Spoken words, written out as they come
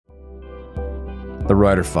The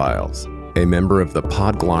Writer Files, a member of the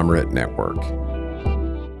Podglomerate Network.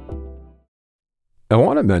 I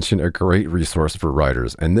want to mention a great resource for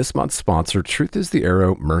writers, and this month's sponsor, Truth is the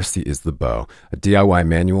Arrow, Mercy is the Bow, a DIY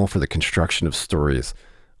manual for the construction of stories.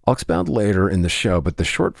 I'll expound later in the show, but the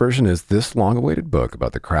short version is this long-awaited book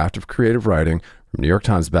about the craft of creative writing from New York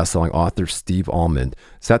Times bestselling author Steve Almond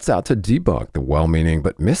sets out to debunk the well-meaning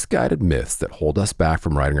but misguided myths that hold us back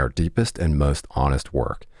from writing our deepest and most honest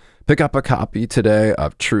work. Pick up a copy today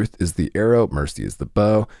of Truth is the Arrow, Mercy is the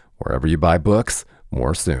Bow, wherever you buy books.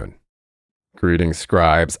 More soon. Greetings,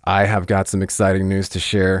 scribes. I have got some exciting news to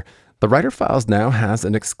share. The Writer Files now has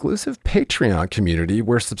an exclusive Patreon community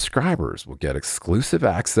where subscribers will get exclusive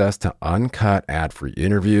access to uncut ad-free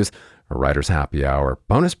interviews, a writer's happy hour,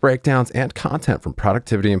 bonus breakdowns, and content from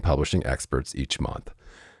productivity and publishing experts each month.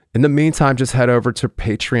 In the meantime, just head over to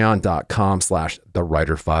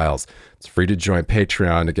patreon.com/thewriterfiles. It's free to join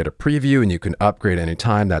Patreon to get a preview, and you can upgrade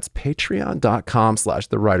anytime. That's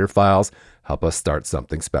patreon.com/thewriterfiles. Help us start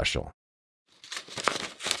something special.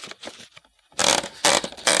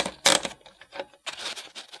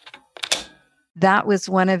 That was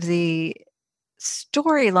one of the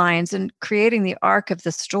storylines and creating the arc of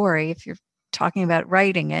the story. If you're talking about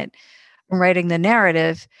writing it and writing the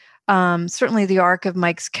narrative, certainly the arc of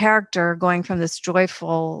Mike's character going from this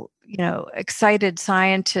joyful, excited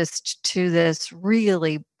scientist to this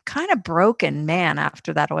really kind of broken man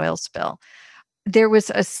after that oil spill. There was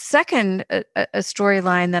a second a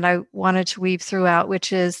storyline that I wanted to weave throughout,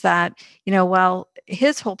 which is that, while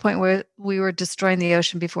his whole point was we were destroying the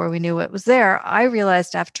ocean before we knew what was there, I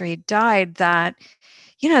realized after he died that,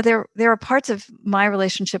 there are parts of my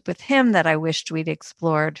relationship with him that I wished we'd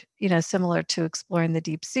explored, similar to exploring the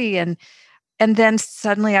deep sea. And then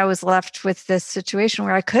suddenly I was left with this situation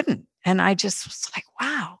where I couldn't. And I just was like,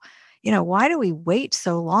 wow. Why do we wait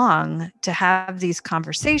so long to have these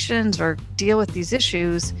conversations or deal with these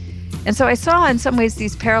issues? And so I saw in some ways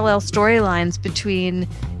these parallel storylines between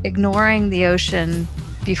ignoring the ocean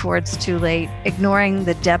before it's too late, ignoring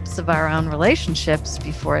the depths of our own relationships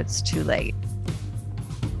before it's too late.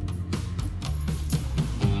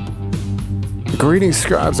 Greetings,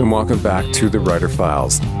 scribes, and welcome back to The Writer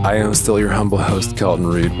Files. I am still your humble host, Kelton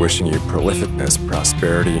Reed, wishing you prolificness,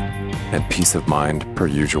 prosperity, and peace of mind per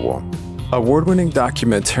usual. Award-winning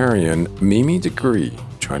documentarian Mimi deGruy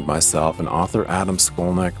joined myself and author Adam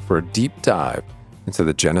Skolnick for a deep dive into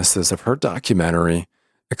the genesis of her documentary,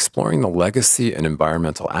 exploring the legacy and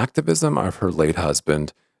environmental activism of her late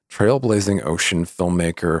husband, trailblazing ocean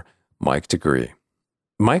filmmaker Mike deGruy.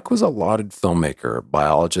 Mike was a lauded filmmaker,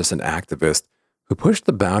 biologist, and activist who pushed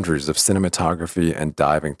the boundaries of cinematography and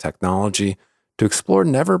diving technology to explore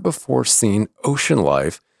never-before-seen ocean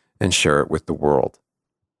life and share it with the world.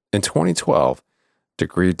 In 2012,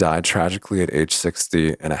 deGruy died tragically at age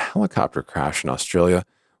 60 in a helicopter crash in Australia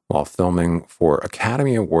while filming for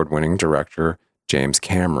Academy Award-winning director James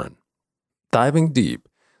Cameron. Diving Deep,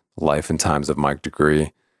 The Life and Times of Mike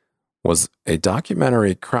deGruy, was a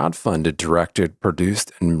documentary crowdfunded, directed,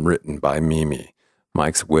 produced, and written by Mimi,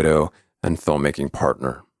 Mike's widow and filmmaking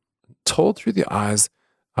partner. Told through the eyes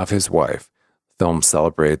of his wife, the film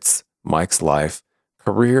celebrates Mike's life,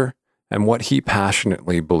 career, and what he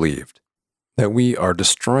passionately believed, that we are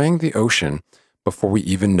destroying the ocean before we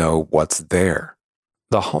even know what's there.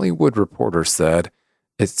 The Hollywood Reporter said,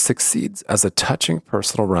 it succeeds as a touching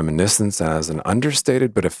personal reminiscence and as an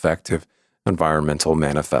understated but effective environmental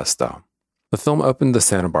manifesto. The film opened the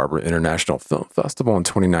Santa Barbara International Film Festival in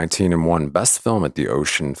 2019 and won Best Film at the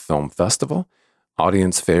Ocean Film Festival,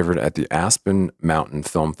 audience favorite at the Aspen Mountain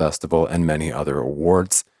Film Festival, and many other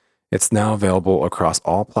awards. It's now available across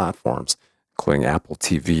all platforms, including Apple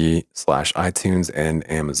TV/iTunes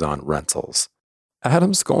and Amazon Rentals.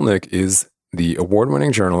 Adam Skolnick is the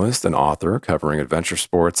award-winning journalist and author covering adventure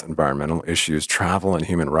sports, environmental issues, travel, and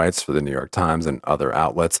human rights for the New York Times and other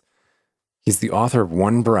outlets. He's the author of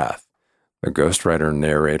One Breath, the ghostwriter and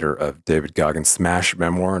narrator of David Goggins' smash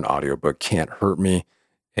memoir and audiobook Can't Hurt Me,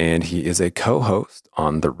 and he is a co-host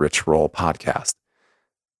on the Rich Roll podcast.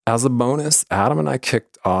 As a bonus, Adam and I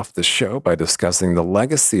kicked off the show by discussing the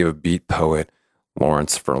legacy of beat poet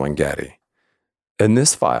Lawrence Ferlinghetti. In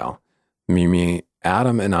this file, Mimi,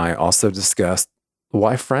 Adam, and I also discussed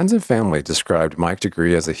why friends and family described Mike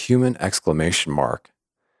deGruy as a human exclamation mark,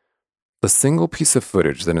 the single piece of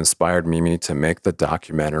footage that inspired Mimi to make the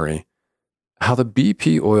documentary, how the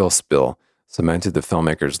BP oil spill cemented the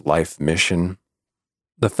filmmaker's life mission,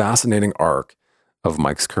 the fascinating arc of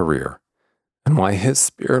Mike's career, and why his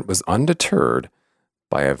spirit was undeterred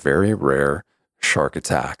by a very rare shark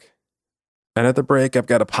attack. And at the break, I've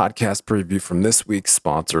got a podcast preview from this week's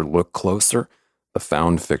sponsor, Look Closer, the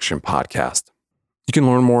Found Fiction Podcast. You can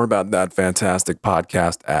learn more about that fantastic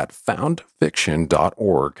podcast at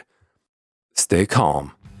foundfiction.org. Stay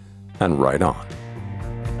calm and write on.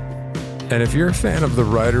 And if you're a fan of the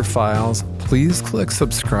Writer Files, please click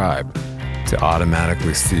subscribe to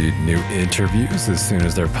automatically see new interviews as soon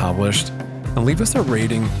as they're published, and leave us a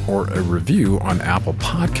rating or a review on Apple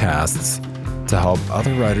Podcasts to help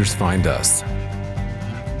other writers find us.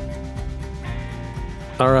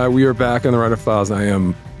 All right, we are back on the Writer Files. I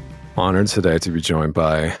am honored today to be joined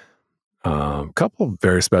by a couple of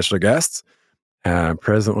very special guests.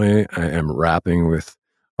 Presently, I am rapping with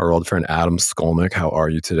our old friend Adam Skolnick. How are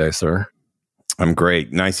you today, sir? I'm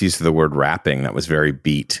great. Nice use of the word rapping. That was very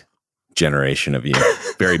beat generation of you.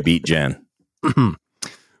 Very beat gen.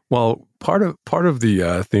 Well, part of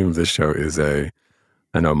the theme of this show is an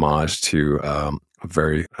homage to a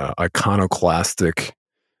very iconoclastic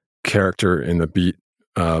character in the beat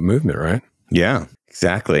movement, right? Yeah,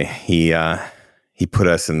 exactly. He put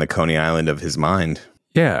us in the Coney Island of his mind.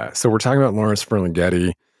 Yeah. So we're talking about Lawrence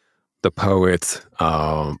Ferlinghetti, the poet,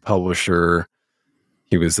 publisher.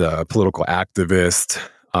 He was a political activist,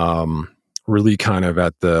 really kind of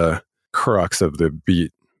at the crux of the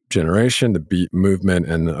beat generation, the beat movement,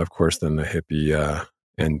 and of course then the hippie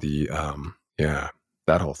and the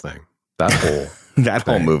that whole thing, that whole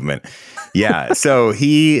whole movement. Yeah. So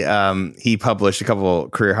he published a couple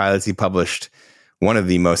career highlights. He published one of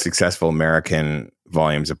the most successful American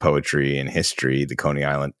volumes of poetry in history, the Coney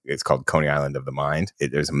Island. It's called Coney Island of the Mind.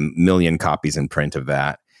 There's 1 million copies in print of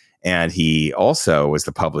that. And he also was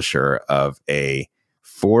the publisher of a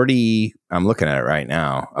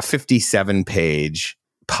 57-page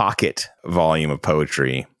pocket volume of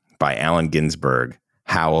poetry by Allen Ginsberg,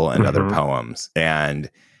 Howl, and Other Poems.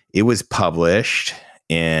 And it was published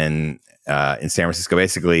in San Francisco.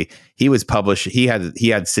 Basically, he was published. He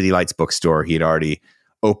had City Lights bookstore. He had already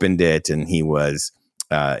opened it, and he was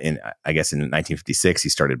in 1956. He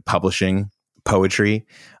started publishing poetry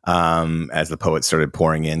as the poets started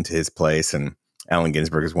pouring into his place. And Allen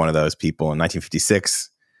Ginsberg is one of those people. In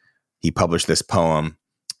 1956, he published this poem,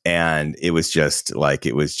 and it was just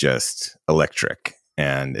electric.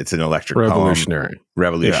 And it's an electric revolutionary poem.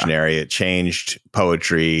 Revolutionary. Yeah. It changed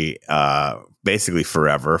poetry basically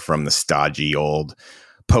forever, from the stodgy old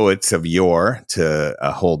poets of yore to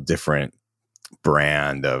a whole different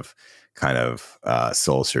brand of kind of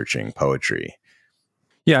soul-searching poetry.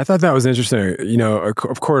 Yeah, I thought that was interesting. You know,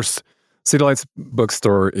 of course, City Lights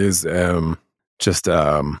bookstore is just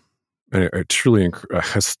a truly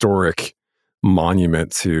historic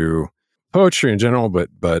monument to poetry in general, but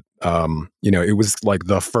you know, it was like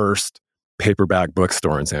the first paperback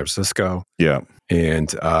bookstore in San Francisco. Yeah, and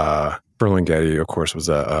Ferlinghetti, of course, was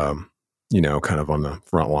kind of on the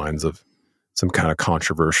front lines of some kind of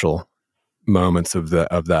controversial moments of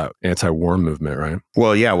that anti-war movement, right?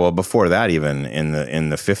 Well, yeah. Well, before that, even in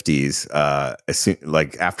the 50s,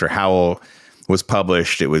 like after Howl was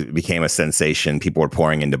published, it became a sensation. People were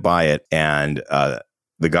pouring in to buy it, and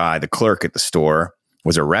the clerk at the store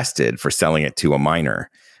was arrested for selling it to a minor.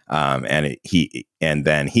 And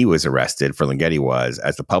then he was arrested. Ferlinghetti was,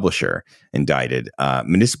 as the publisher, indicted,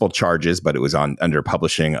 municipal charges, but it was under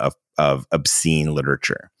publishing of obscene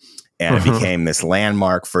literature. And it became this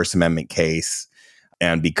landmark First Amendment case.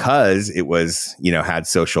 And because it was, had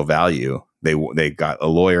social value, they got a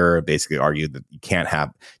lawyer, basically argued that you can't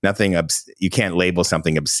have nothing, you can't label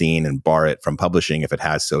something obscene and bar it from publishing if it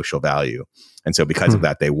has social value. And so because of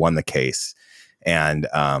that, they won the case. And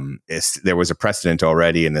there was a precedent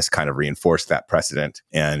already, and this kind of reinforced that precedent.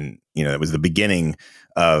 And, it was the beginning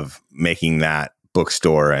of making that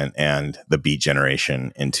bookstore and the beat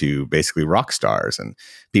generation into basically rock stars. And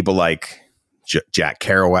people like Jack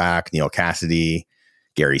Kerouac, Neil Cassidy,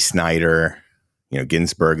 Gary Snyder,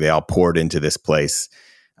 Ginsberg, they all poured into this place,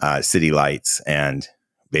 City Lights. And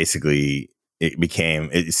basically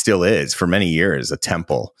it still is for many years, a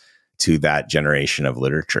temple to that generation of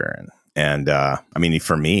literature. And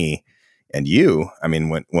for me and you,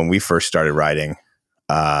 when we first started writing,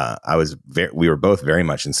 we were both very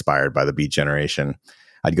much inspired by the beat generation.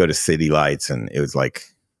 I'd go to City Lights, and it was like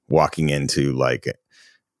walking into like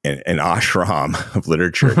an ashram of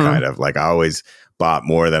literature, kind of like I always bought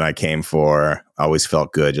more than I came for. I always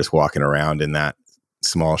felt good just walking around in that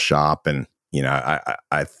small shop. And,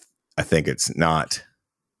 I think it's not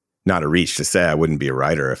a reach to say I wouldn't be a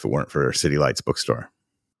writer if it weren't for City Lights bookstore.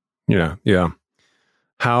 Yeah. Yeah.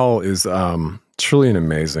 Howl is truly an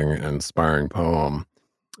amazing and inspiring poem.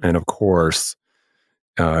 And of course,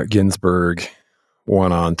 Ginsberg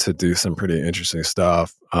went on to do some pretty interesting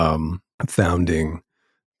stuff, founding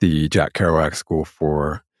the Jack Kerouac School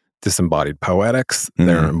for Disembodied Poetics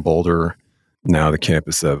there in Boulder, now the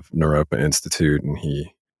campus of Naropa Institute. And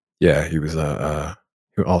he was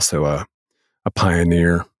also a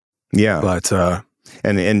pioneer. Yeah. But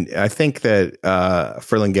and I think that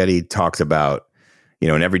Ferlinghetti talks about,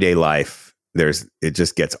 in everyday life, it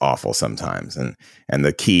just gets awful sometimes. And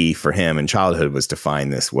the key for him in childhood was to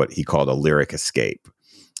find this, what he called a lyric escape.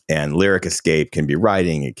 And lyric escape can be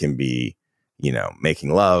writing. It can be,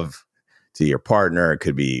 making love to your partner. It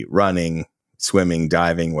could be running, swimming,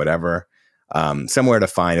 diving, whatever. Somewhere to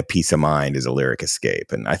find a peace of mind is a lyric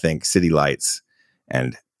escape. And I think City Lights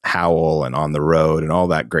and Howl and On the Road and all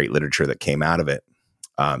that great literature that came out of it,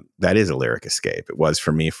 that is a lyric escape. It was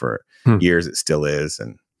for me for years. It still is.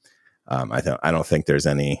 And I don't think there's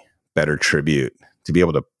any better tribute to be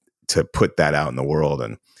able to put that out in the world.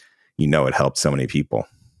 And, it helped so many people.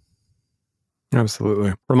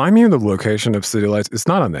 Absolutely. Remind me of the location of City Lights. It's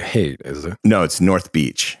not on the Haight, is it? No, it's North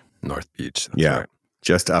Beach. North Beach. That's yeah. Right.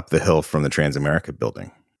 Just up the hill from the Transamerica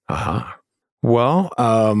building. Well,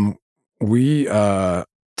 we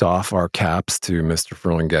doff our caps to Mr.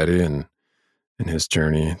 Ferlinghetti and his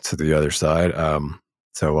journey to the other side.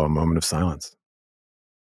 So a moment of silence.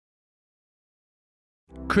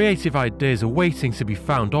 Creative ideas are waiting to be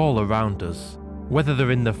found all around us. Whether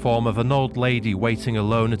they're in the form of an old lady waiting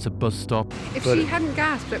alone at a bus stop. If she hadn't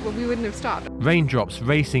gasped, we wouldn't have stopped. Raindrops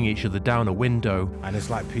racing each other down a window. And it's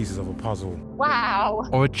like pieces of a puzzle. Wow.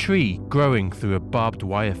 Or a tree growing through a barbed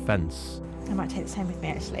wire fence. I might take the same with me,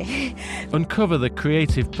 actually. Uncover the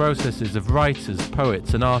creative processes of writers,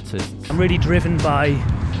 poets and artists. I'm really driven by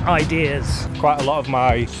ideas. Quite a lot of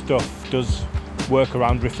my stuff does work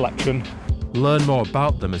around reflection. Learn more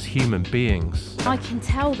about them as human beings. I can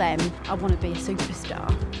tell them I want to be a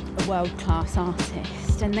superstar, a world-class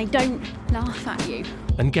artist, and they don't laugh at you.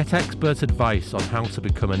 And get expert advice on how to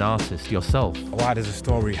become an artist yourself. Why does a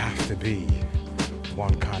story have to be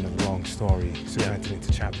one kind of long story, segmented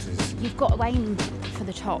into chapters? You've got to aim for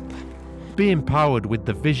the top. Be empowered with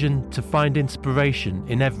the vision to find inspiration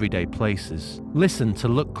in everyday places. Listen to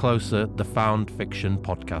Look Closer, the Found Fiction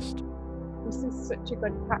podcast. This is such a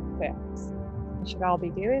good practice. We should all be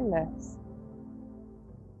doing this.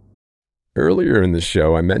 Earlier in the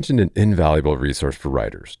show, I mentioned an invaluable resource for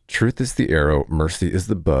writers. Truth is the Arrow, Mercy is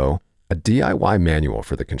the Bow, a DIY manual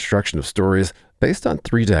for the construction of stories based on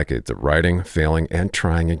 3 decades of writing, failing, and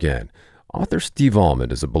trying again. Author Steve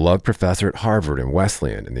Almond is a beloved professor at Harvard and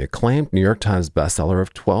Wesleyan and the acclaimed New York Times bestseller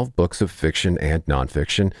of 12 books of fiction and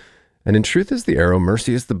nonfiction. And in Truth is the Arrow,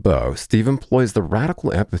 Mercy is the Bow, Steve employs the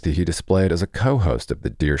radical empathy he displayed as a co-host of the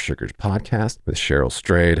Dear Sugars podcast with Cheryl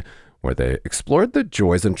Strayed, where they explored the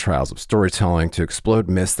joys and trials of storytelling to explode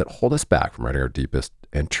myths that hold us back from writing our deepest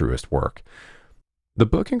and truest work. The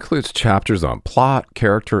book includes chapters on plot,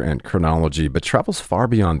 character, and chronology, but travels far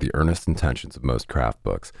beyond the earnest intentions of most craft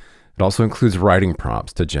books. It also includes writing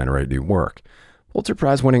prompts to generate new work. Pulitzer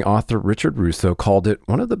Prize-winning author Richard Russo called it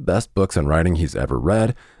one of the best books on writing he's ever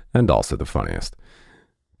read, and also the funniest.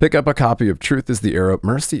 Pick up a copy of Truth is the Arrow,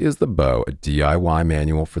 Mercy is the Bow, a DIY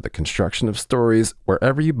manual for the construction of stories,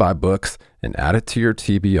 wherever you buy books, and add it to your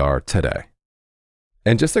TBR today.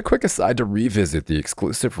 And just a quick aside to revisit the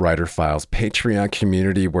exclusive Writer Files Patreon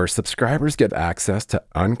community, where subscribers get access to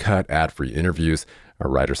uncut ad-free interviews, a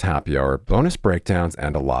writer's happy hour, bonus breakdowns,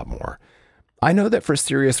 and a lot more. I know that for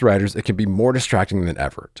serious writers, it can be more distracting than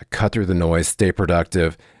ever to cut through the noise, stay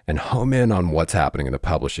productive, and home in on what's happening in the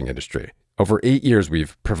publishing industry. Over 8 years,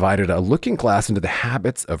 we've provided a looking glass into the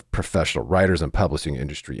habits of professional writers and publishing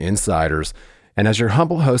industry insiders. And as your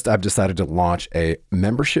humble host, I've decided to launch a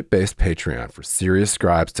membership-based Patreon for serious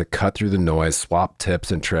scribes to cut through the noise, swap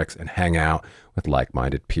tips and tricks, and hang out with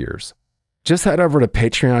like-minded peers. Just head over to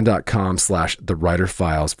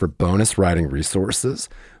patreon.com/thewriterfiles for bonus writing resources,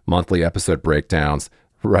 monthly episode breakdowns,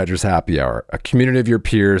 writer's happy hour, a community of your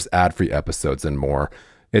peers, ad-free episodes, and more.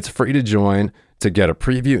 It's free to join, to get a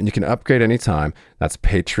preview, and you can upgrade anytime. That's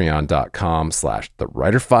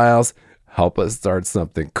patreon.com/thewriterfiles. Help us start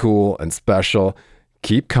something cool and special.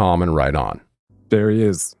 Keep calm and write on. There he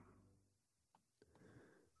is.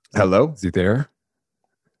 Hello? Is he there?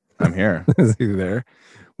 I'm here. Is he there?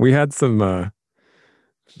 We had some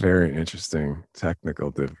very interesting technical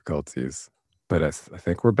difficulties, but I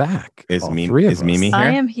think we're back. Is All Mimi three of us. here? I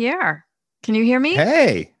am here. Can you hear me?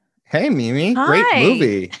 Hey, Mimi. Hi. Great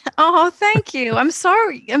movie. Oh, thank you. I'm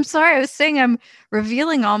sorry. I was saying I'm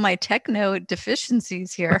revealing all my techno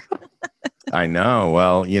deficiencies here. I know.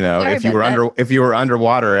 Well, Sorry if you about were if you were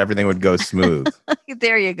underwater, everything would go smooth.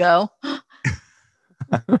 There you go.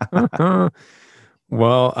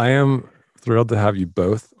 Well, I am thrilled to have you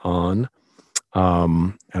both on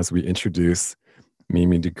as we introduce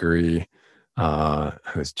Mimi deGruy,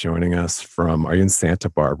 who's joining us from, are you in Santa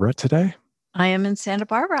Barbara today? I am in Santa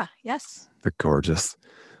Barbara, yes. The gorgeous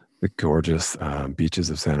beaches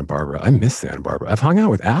of Santa Barbara. I miss Santa Barbara. I've hung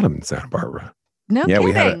out with Adam in Santa Barbara. No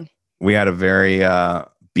kidding. We had a very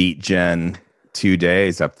beat gen 2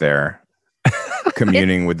 days up there,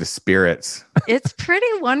 communing with the spirits. It's pretty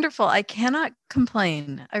wonderful. I cannot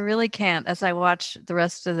complain. I really can't. As I watch the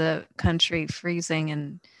rest of the country freezing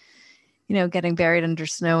and, getting buried under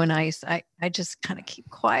snow and ice, I just kind of keep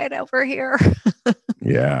quiet over here.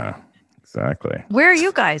 Yeah, exactly. Where are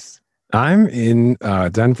you guys? I'm in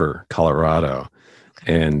Denver, Colorado.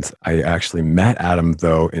 And I actually met Adam,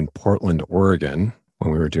 though, in Portland, Oregon,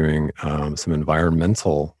 when we were doing some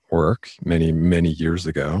environmental work many, many years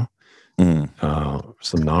ago, some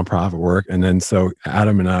nonprofit work. And then so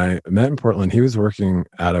Adam and I met in Portland. He was working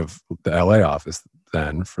out of the LA office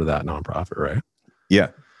then for that nonprofit, right? Yeah.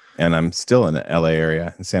 And I'm still in the LA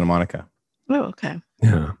area in Santa Monica. Oh, okay.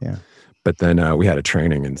 Yeah. Yeah. But then we had a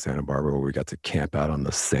training in Santa Barbara where we got to camp out on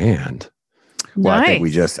the sand. Well,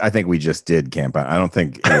 nice. I think we just did camp out. I don't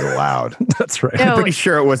think it was allowed. That's right. No, I'm pretty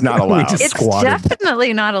sure it was not allowed. It's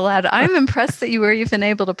definitely not allowed. I'm impressed that you were even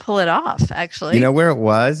able to pull it off, actually. You know where it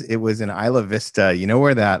was? It was in Isla Vista. You know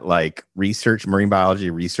where that like marine biology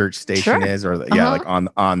research station is? Or like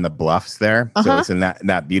on the bluffs there. So it's in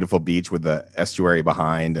that beautiful beach with the estuary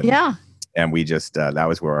behind. And, and we just, that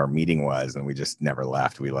was where our meeting was. And we just never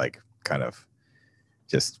left. We like kind of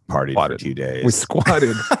just partied for 2 days. We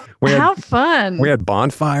squatted. How fun. We had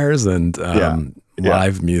bonfires and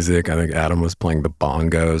live music. I think Adam was playing the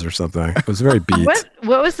bongos or something. It was very beat.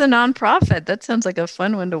 What was the nonprofit? That sounds like a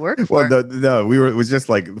fun one to work for. Well, it was just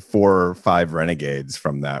like 4 or 5 renegades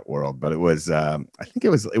from that world, but it was I think it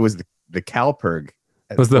was the CalPERG.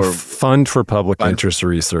 It was the Fund for Public Interest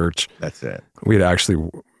Research. That's it. We had actually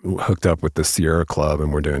hooked up with the Sierra Club,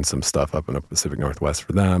 and we're doing some stuff up in the Pacific Northwest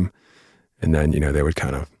for them. And then, they would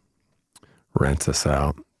kind of rent us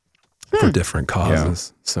out for different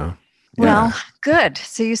causes. Yeah. So, well, good.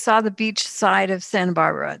 So you saw the beach side of Santa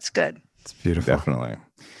Barbara. It's good. It's beautiful. Definitely.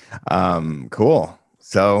 Cool.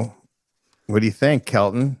 So what do you think,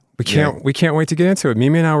 Kelton? We can't wait to get into it.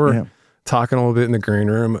 Mimi and I were talking a little bit in the green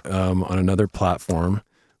room on another platform.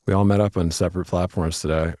 We all met up on separate platforms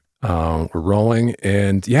today. We're rolling,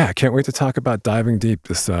 and I can't wait to talk about Diving Deep,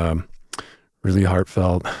 this really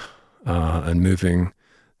heartfelt and moving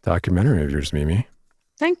documentary of yours, Mimi.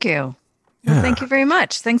 Thank you. Yeah. Well, thank you very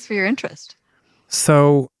much. Thanks for your interest.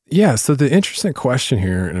 So the interesting question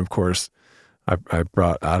here, and of course, I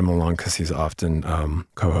brought Adam along because he's often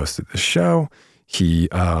co-hosted the show. He,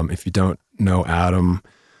 if you don't know Adam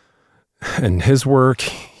and his work,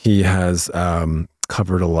 he has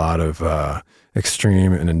covered a lot of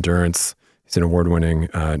extreme and endurance. He's an award-winning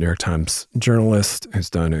New York Times journalist who's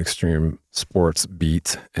done an extreme sports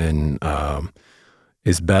beat and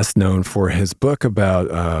is best known for his book about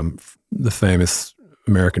the famous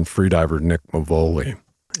American freediver Nick Mavoli.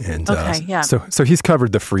 And so he's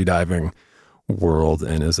covered the freediving world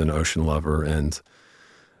and is an ocean lover. And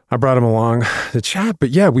I brought him along to chat.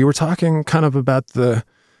 But we were talking kind of about the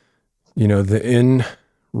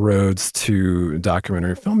inroads to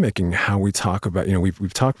documentary filmmaking, how we talk about,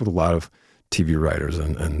 we've talked with a lot of TV writers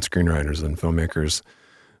and screenwriters and filmmakers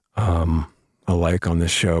alike on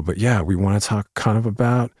this show. But we want to talk kind of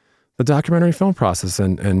about the documentary film process.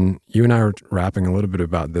 And you and I were rapping a little bit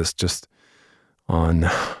about this just on,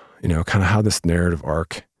 kind of how this narrative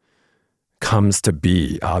arc comes to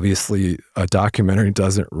be. Obviously, a documentary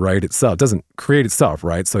doesn't write itself, doesn't create itself,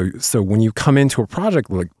 right? So when you come into a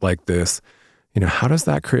project like this, how does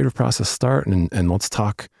that creative process start? And let's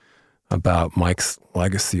talk about Mike's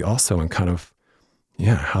legacy also and kind of,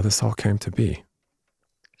 how this all came to be.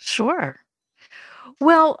 Sure.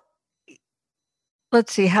 Well,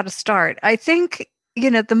 let's see how to start. I think,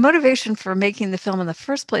 the motivation for making the film in the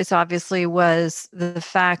first place, obviously, was the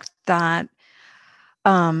fact that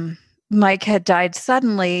Mike had died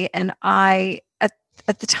suddenly. And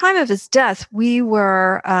at the time of his death, we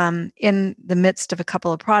were in the midst of a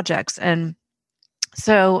couple of projects. And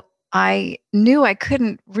so I knew I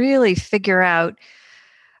couldn't really figure out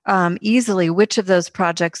easily which of those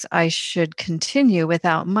projects I should continue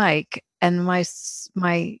without Mike. And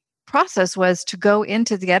my process was to go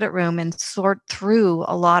into the edit room and sort through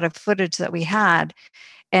a lot of footage that we had.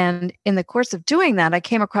 And in the course of doing that, I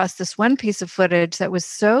came across this one piece of footage that was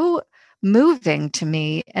so moving to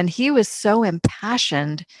me, and he was so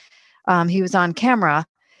impassioned. He was on camera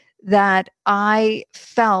that I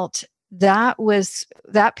felt that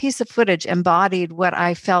piece of footage embodied what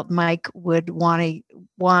I felt Mike would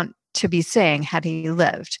want to be saying had he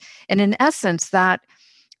lived. And in essence, that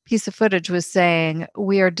piece of footage was saying,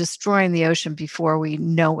 we are destroying the ocean before we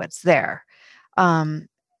know what's there.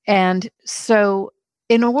 And so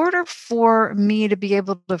in order for me to be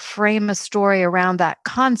able to frame a story around that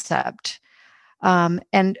concept,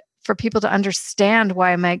 and for people to understand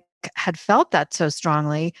why Mike had felt that so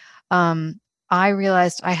strongly, I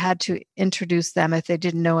realized I had to introduce them, if they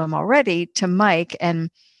didn't know him already, to Mike and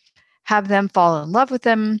have them fall in love with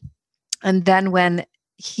him. And then when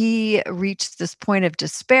he reached this point of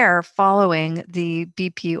despair following the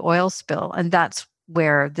BP oil spill, and that's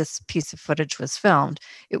where this piece of footage was filmed,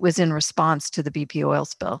 it was in response to the BP oil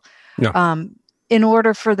spill. Yeah. In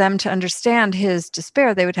order for them to understand his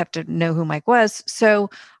despair, they would have to know who Mike was. So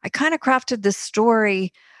I kind of crafted this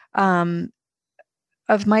story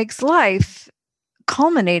of Mike's life,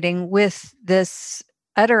 culminating with this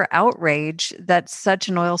utter outrage that such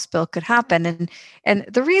an oil spill could happen. And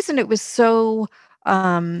the reason it was so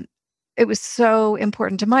important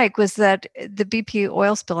to Mike was that the BP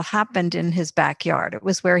oil spill happened in his backyard. It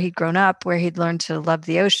was where he'd grown up, where he'd learned to love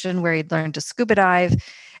the ocean, where he'd learned to scuba dive.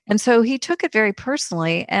 And so he took it very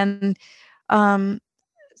personally. And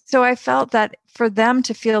so I felt that for them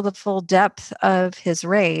to feel the full depth of his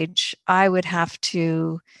rage, I would have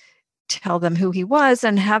to tell them who he was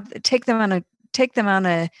and take them on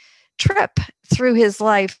a trip through his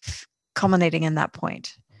life, culminating in that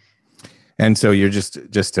point. And so you're just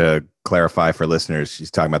to clarify for listeners, she's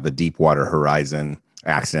talking about the Deepwater Horizon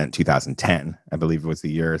accident, 2010, I believe was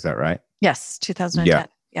the year. Is that right? Yes, 2010.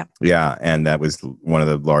 Yeah. Yeah, and that was one of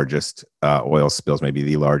the largest oil spills, maybe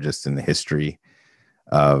the largest in the history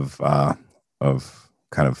of kind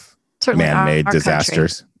of certainly man-made our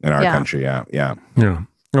disasters in our country. Yeah.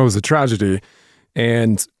 It was a tragedy,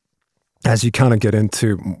 and as you kind of get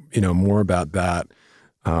into more about that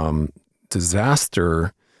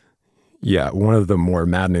disaster, one of the more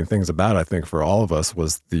maddening things about it, I think, for all of us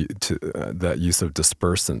was that use of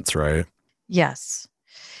dispersants, right? Yes.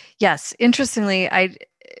 Interestingly, I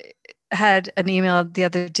had an email the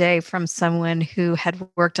other day from someone who had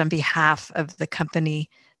worked on behalf of the company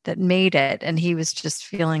that made it, and he was just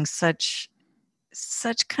feeling such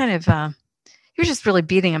kind of he was just really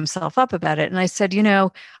beating himself up about it. And I said,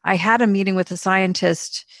 I had a meeting with a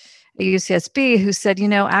scientist at UCSB who said,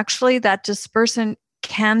 actually that dispersant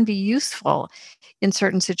can be useful in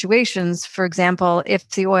certain situations. For example, if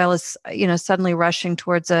the oil is, suddenly rushing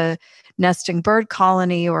towards a nesting bird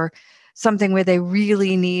colony or something where they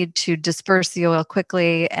really need to disperse the oil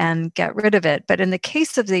quickly and get rid of it. But in the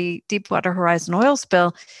case of the Deepwater Horizon oil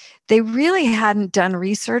spill, they really hadn't done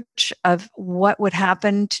research of what would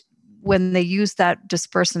happen when they used that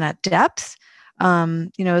dispersant at depth,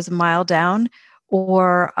 as a mile down,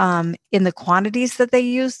 or in the quantities that they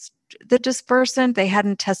used the dispersant. They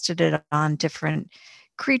hadn't tested it on different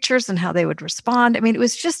creatures and how they would respond. I mean, it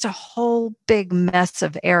was just a whole big mess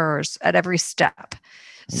of errors at every step.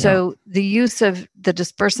 Yeah. So the use of the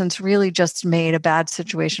dispersants really just made a bad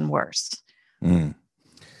situation worse. Mm.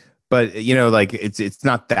 But, it's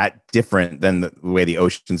not that different than the way the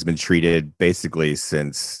ocean's been treated basically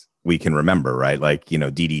since we can remember, right? Like,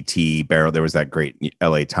 DDT barrel, there was that great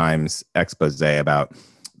LA Times expose about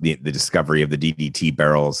the discovery of the DDT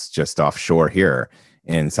barrels just offshore here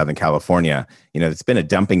in Southern California. It's been a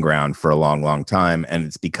dumping ground for a long, long time. And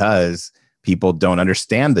it's because people don't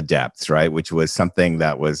understand the depths, right? Which was something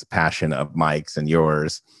that was passion of Mike's and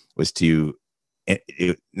yours, was to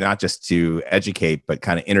not just to educate, but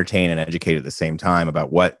kind of entertain and educate at the same time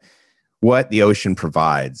about what the ocean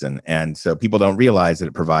provides. And so people don't realize that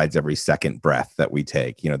it provides every second breath that we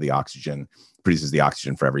take. The oxygen produces the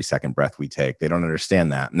oxygen for every second breath we take. They don't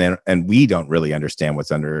understand that. And we don't really understand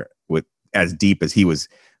what's under as deep as he was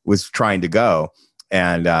trying to go.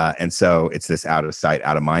 And so it's this out of sight,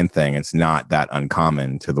 out of mind thing. It's not that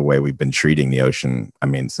uncommon to the way we've been treating the ocean. I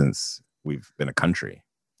mean, since we've been a country.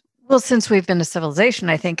 Well, since we've been a civilization,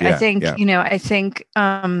 I think,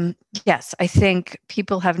 yes, I think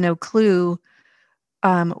people have no clue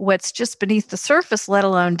what's just beneath the surface, let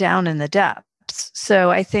alone down in the depths.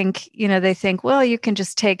 So I think, they think, well, you can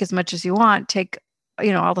just take as much as you want, take,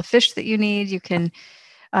 all the fish that you need. You can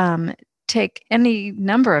take any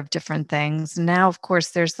number of different things. Now, of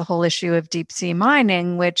course, there's the whole issue of deep sea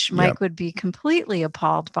mining, which Mike would be completely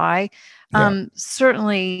appalled by.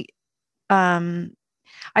 Certainly,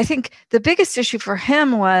 I think the biggest issue for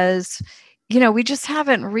him was, we just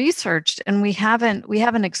haven't researched and we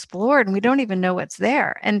haven't explored, and we don't even know what's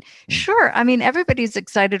there. And sure, I mean, everybody's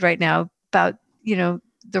excited right now about,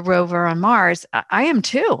 the rover on Mars. I am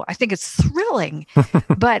too. I think it's thrilling,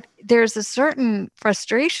 but there's a certain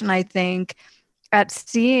frustration, I think, at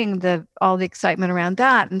seeing all the excitement around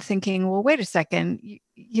that and thinking, well, wait a second,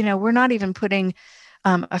 we're not even putting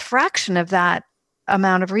a fraction of that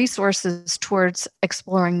amount of resources towards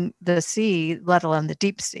exploring the sea, let alone the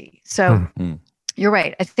deep sea. So you're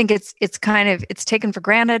right. I think it's taken for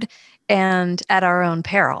granted and at our own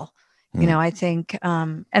peril. I think,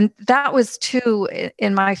 and that was too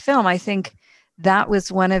in my film. I think that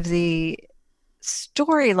was one of the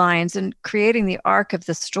storylines and creating the arc of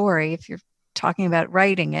the story. If you're talking about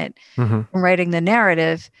writing it, writing the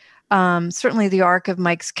narrative, certainly the arc of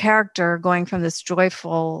Mike's character going from this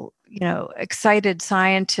joyful, excited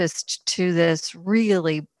scientist to this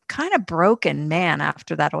really kind of broken man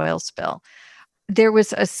after that oil spill. There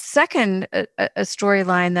was a second a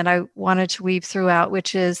storyline that I wanted to weave throughout,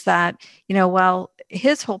 which is that, while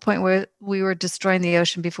his whole point where we were destroying the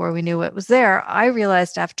ocean before we knew what was there, I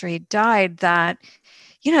realized after he died that,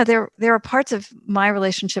 there are parts of my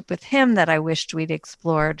relationship with him that I wished we'd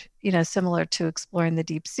explored, similar to exploring the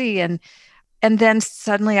deep sea. And then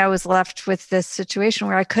suddenly I was left with this situation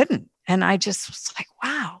where I couldn't. And I just was like,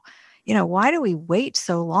 wow, why do we wait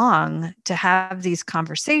so long to have these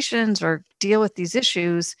conversations or deal with these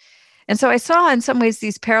issues? And so I saw in some ways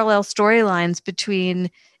these parallel storylines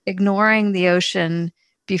between ignoring the ocean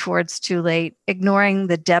before it's too late, ignoring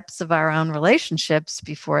the depths of our own relationships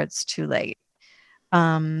before it's too late.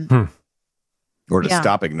 Or to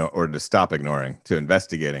stop ignoring, to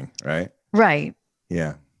investigating, right? Right.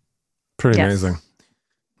 Yeah. Pretty amazing.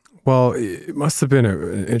 Well, it must have been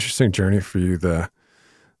an interesting journey for you, the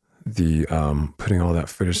putting all that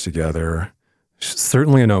footage together.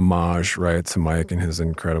 Certainly an homage, right, to Mike and his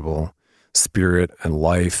incredible spirit and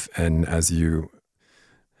life. And as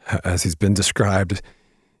he's been described,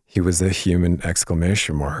 he was a human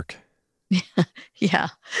exclamation mark. Yeah.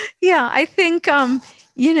 I think,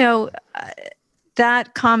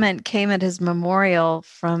 that comment came at his memorial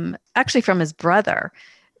from his brother,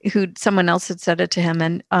 someone else had said it to him.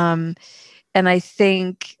 And I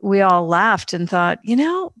think we all laughed and thought,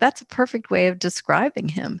 that's a perfect way of describing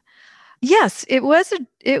him. Yes, it was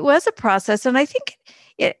a process. And I think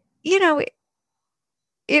I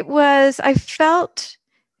felt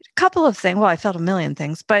a couple of things. Well, I felt a million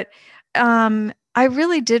things, but I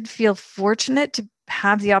really did feel fortunate to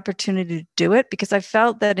have the opportunity to do it, because I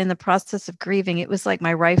felt that in the process of grieving, it was like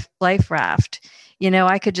my life raft.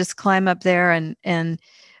 I could just climb up there and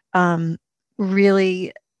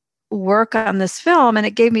really work on this film, and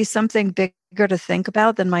it gave me something bigger to think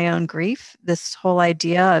about than my own grief. This whole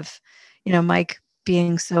idea of, Mike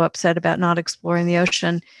being so upset about not exploring the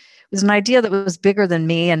ocean was an idea that was bigger than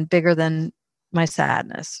me and bigger than my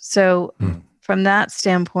sadness. So from that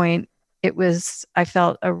standpoint, I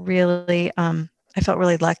felt really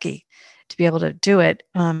lucky to be able to do it.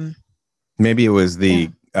 Maybe it was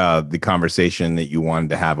the conversation that you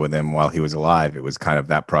wanted to have with him while he was alive. It was kind of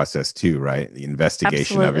that process too, right? The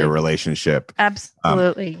investigation of your relationship.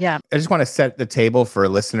 Absolutely. Yeah. I just want to set the table for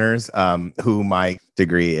listeners who my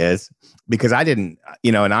deGruy is, because I didn't,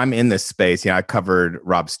 and I'm in this space. I covered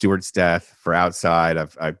Rob Stewart's death for Outside.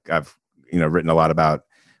 I've written a lot about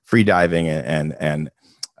free diving and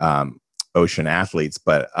ocean athletes,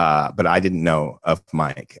 but I didn't know of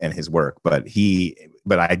Mike and his work, but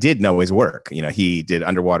I did know his work. He did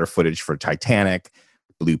underwater footage for Titanic,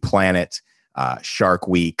 Blue Planet, Shark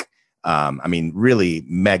Week. Really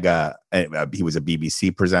mega. He was a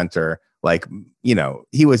BBC presenter.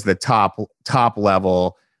 He was the top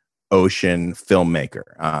level ocean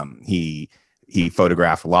filmmaker. He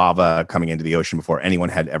photographed lava coming into the ocean before anyone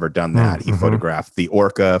had ever done that. He photographed the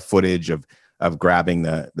orca footage of grabbing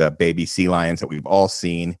the baby sea lions that we've all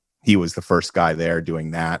seen. He was the first guy there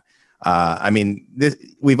doing that.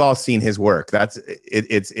 We've all seen his work.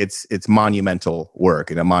 It's monumental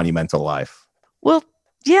work and a monumental life. Well,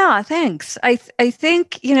 yeah, thanks. I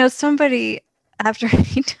think, somebody after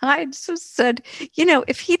he died said,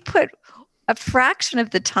 if he'd put a fraction of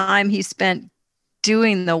the time he spent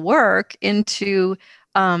doing the work into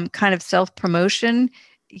kind of self-promotion,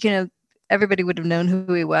 everybody would have known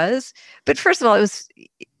who he was. But first of all,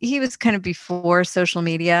 he was kind of before social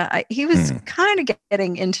media. He was kind of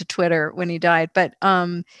getting into Twitter when he died, but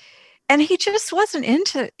and he just wasn't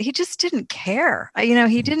he just didn't care.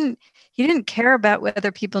 He didn't care about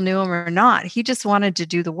whether people knew him or not. He just wanted to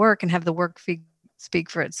do the work and have the work speak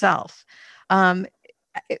for itself.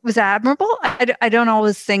 It was admirable. I don't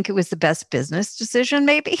always think it was the best business decision,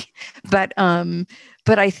 maybe, but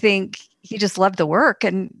I think he just loved the work,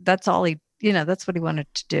 and that's all that's what he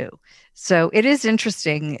wanted to do. So it is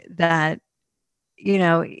interesting that,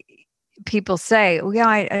 people say, oh yeah,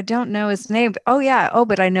 I don't know his name. But, oh yeah. Oh,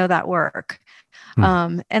 but I know that work.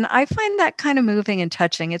 And I find that kind of moving and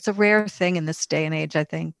touching. It's a rare thing in this day and age, I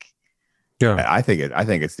think. Yeah. I think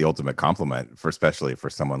it's the ultimate compliment, especially for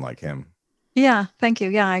someone like him. Yeah, thank you.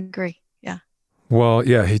 Yeah, I agree. Yeah. Well,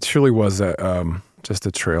 yeah, he truly was just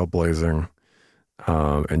a trailblazing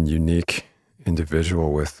and unique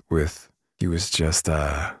individual. With he was just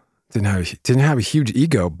didn't have a huge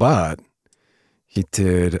ego, but he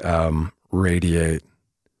did radiate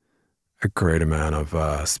a great amount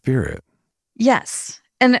of spirit. Yes,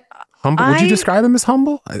 and humble. Would you describe him as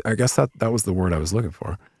humble? I guess that was the word I was looking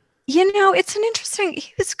for. It's an interesting.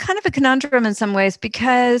 He was kind of a conundrum in some ways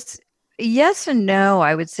because yes and no,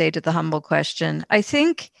 I would say, to the humble question. I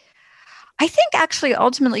think actually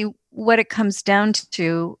ultimately what it comes down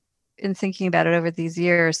to in thinking about it over these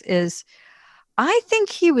years is I think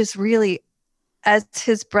he was really, as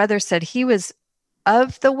his brother said, he was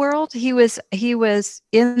of the world. He was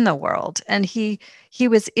in the world, and he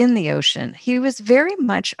was in the ocean. He was very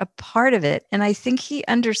much a part of it. And I think he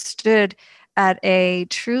understood at a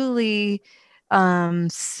truly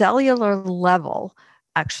cellular level,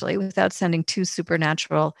 actually, without sounding too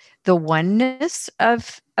supernatural, the oneness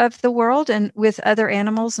of the world and with other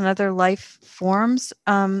animals and other life forms,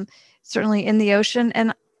 certainly in the ocean.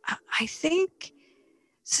 And I think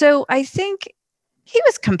he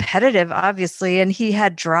was competitive, obviously, and he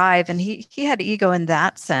had drive and he had ego in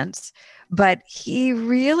that sense, but he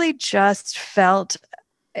really just felt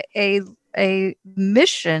a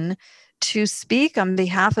mission to speak on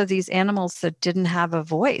behalf of these animals that didn't have a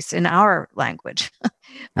voice in our language.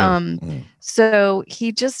 So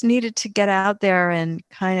he just needed to get out there and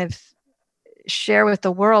kind of share with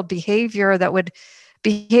the world behavior of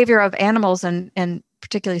animals and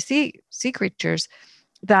particularly sea creatures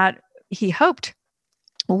that he hoped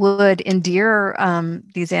would endear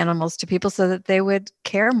these animals to people so that they would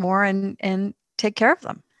care more and take care of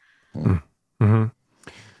them. Mm-hmm.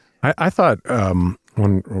 I thought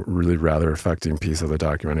one really rather affecting piece of the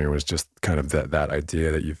documentary was just kind of that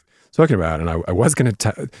idea that you've spoken about, and I was going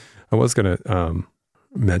to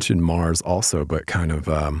mention Mars also, but kind of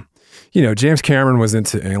James Cameron was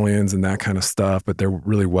into aliens and that kind of stuff, but there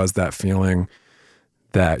really was that feeling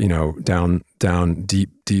that down deep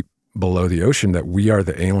below the ocean that we are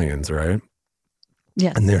the aliens, right?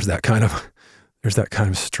 Yeah. And there's that kind of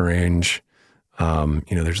strange,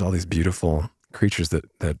 there's all these beautiful creatures that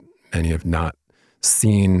many have not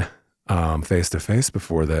seen face to face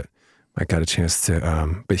before that I got a chance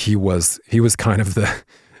to. But he was kind of the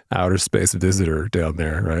outer space visitor down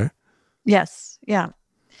there, right? Yes. Yeah.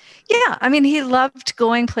 Yeah. I mean, he loved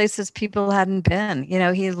going places people hadn't been.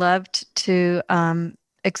 He loved to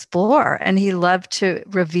explore, and he loved to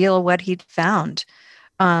reveal what he'd found.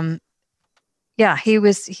 He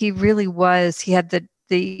really was. He had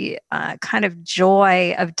the kind of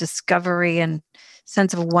joy of discovery and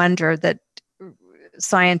sense of wonder that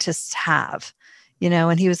scientists have,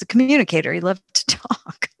 and he was a communicator. He loved to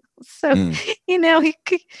talk. So, he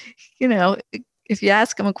could, if you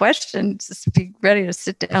ask him a question, just be ready to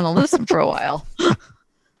sit down and listen for a while.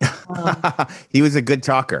 He was a good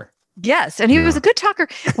talker. Yes, and he was a good talker.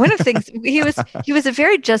 One of the things, he was a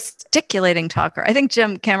very gesticulating talker. I think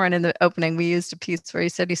Jim Cameron, in the opening, we used a piece where he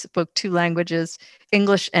said he spoke 2 languages,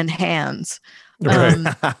 English and hands.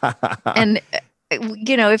 Right. And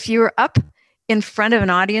if you were up in front of an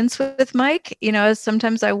audience with Mike, as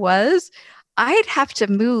sometimes I was, I'd have to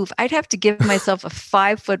move. I'd have to give myself a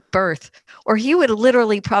 5-foot berth, or he would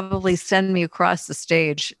literally probably send me across the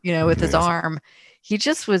stage, with his arm. He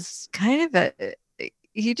just was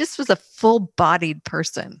a full-bodied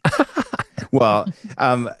person. Well,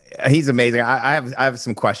 he's amazing. I have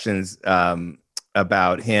some questions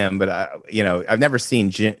about him, but I've never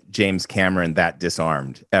seen James Cameron that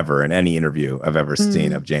disarmed ever in any interview I've ever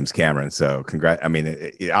seen of James Cameron. So I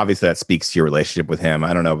mean, obviously that speaks to your relationship with him.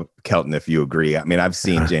 I don't know, Kelton, if you agree. I mean, I've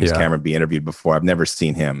seen James Cameron be interviewed before. I've never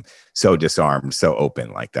seen him so disarmed, so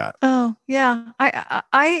open like that. Oh yeah.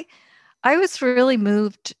 I was really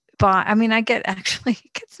moved by, I mean, it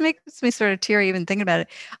makes me sort of teary even thinking about it.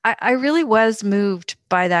 I really was moved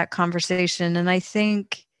by that conversation. And I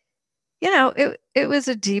think, it was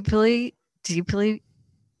a deeply, deeply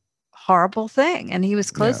horrible thing. And he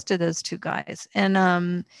was close to those 2 guys. And,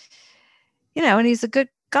 and he's a good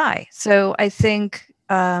guy. So I think,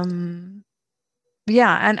 he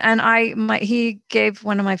gave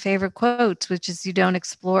one of my favorite quotes, which is, you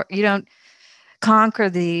don't conquer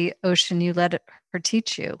the ocean, you let her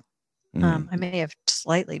teach you. I may have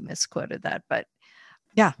slightly misquoted that, but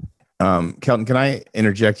yeah. Kelton, can I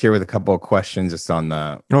interject here with a couple of questions just on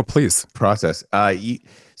the please process?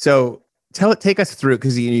 So take us through,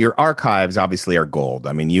 because your archives obviously are gold.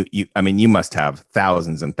 I mean, you must have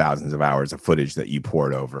thousands and thousands of hours of footage that you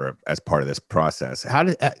poured over as part of this process.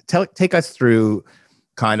 Take us through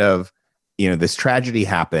kind of, this tragedy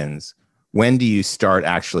happens. When do you start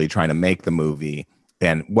actually trying to make the movie,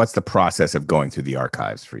 and what's the process of going through the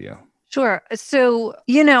archives for you? Sure. So,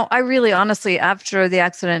 I really honestly, after the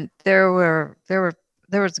accident, there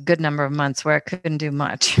was a good number of months where I couldn't do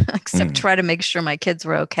much except try to make sure my kids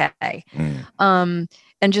were okay. And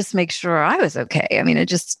just make sure I was okay. I mean,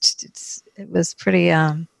 it was pretty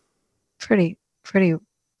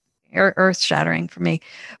earth shattering for me.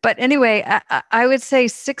 But anyway, I would say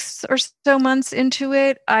 6 or so months into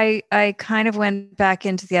it, I kind of went back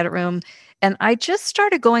into the edit room and I just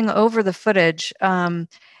started going over the footage.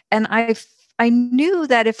 And I knew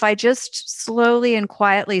that if I just slowly and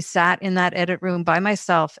quietly sat in that edit room by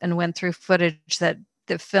myself and went through footage, that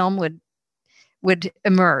the film would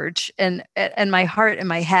emerge, and my heart and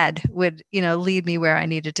my head would, lead me where I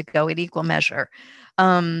needed to go in equal measure.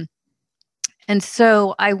 And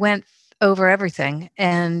so I went over everything,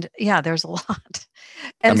 and yeah, there's a lot.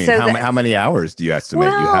 And how many hours do you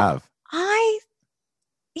estimate you have?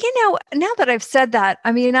 Now that I've said that,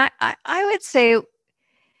 I mean, I would say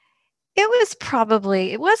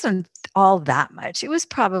it wasn't all that much. It was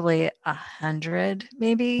probably 100,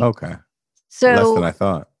 maybe. Okay. So less than I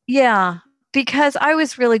thought. Yeah, because I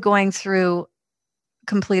was really going through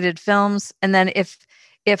completed films. And then if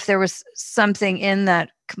there was something in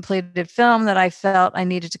that completed film that I felt I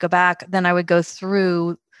needed to go back, then I would go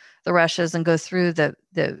through the rushes and go through the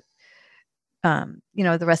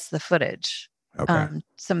rest of the footage. Okay.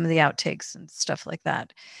 Some of the outtakes and stuff like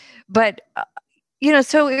that. But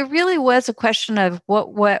so it really was a question of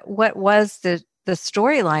what was the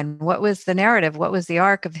storyline, what was the narrative, what was the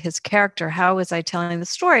arc of his character, how was I telling the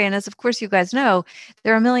story? And as of course you guys know,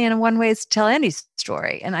 there are 1,000,001 ways to tell any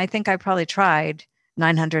story, and I think I probably tried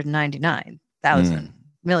 999,000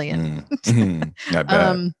 million. I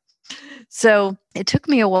bet. So it took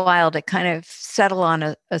me a while to kind of settle on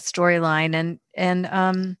a storyline,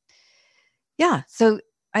 and yeah. So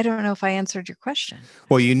I don't know if I answered your question.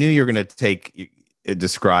 Well, you knew you were going to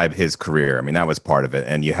describe his career. I mean, that was part of it,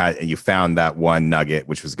 and you found that one nugget,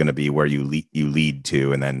 which was going to be where you lead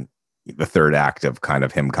to, and then the third act of kind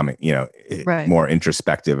of him coming, right, more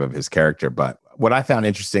introspective of his character. But what I found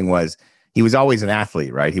interesting was he was always an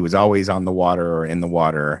athlete, right? He was always on the water or in the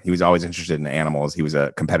water. He was always interested in animals. He was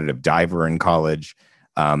a competitive diver in college,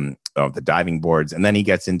 of the diving boards, and then he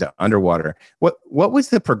gets into underwater. What was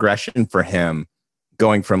the progression for him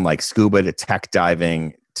going from like scuba to tech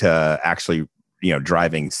diving to actually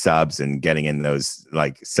driving subs and getting in those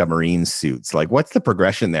like submarine suits? Like, what's the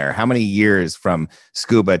progression there? How many years from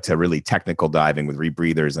scuba to really technical diving with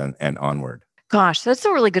rebreathers and onward? Gosh, that's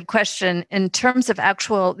a really good question. In terms of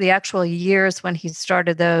the actual years when he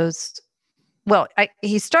started those, well,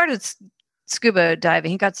 he started scuba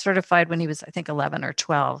diving. He got certified when he was, I think, 11 or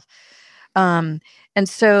 12. And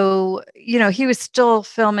so, he was still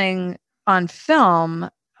filming on film.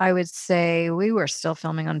 I would say we were still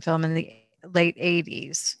filming on film in the late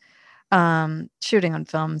 80s, shooting on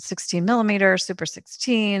film, 16 millimeter, Super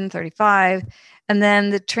 16, 35. And then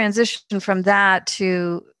the transition from that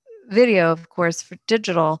to video, of course, for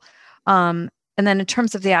digital. And then in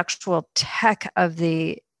terms of the actual tech of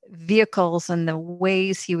the vehicles and the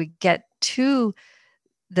ways he would get to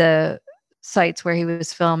the sites where he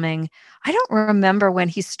was filming, I don't remember when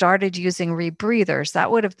he started using rebreathers. That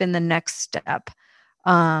would have been the next step.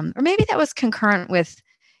 Or maybe that was concurrent with,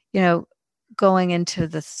 going into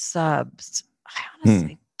the subs. I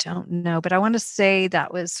honestly don't know, but I want to say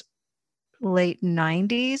that was late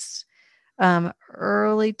 90s,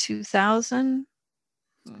 early 2000.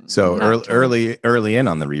 So early in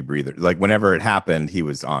on the rebreather, like whenever it happened, he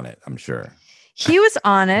was on it, I'm sure. He was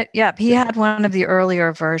on it. Yep. He had one of the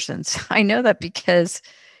earlier versions. I know that because,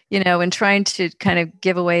 in trying to kind of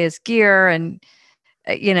give away his gear and,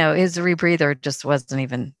 his rebreather just wasn't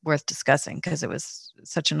even worth discussing because it was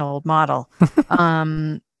such an old model.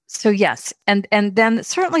 So yes. And then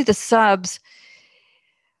certainly the subs,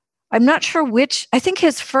 I'm not sure which, I think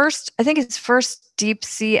his first deep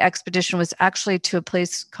sea expedition was actually to a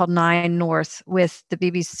place called 9 North with the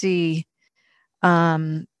BBC.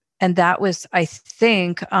 And that was, I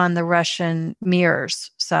think, on the Russian Mirrors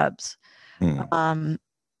subs. And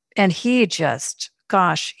he just,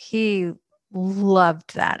 he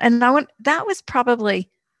loved that. And that was probably,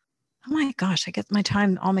 oh my gosh, I get my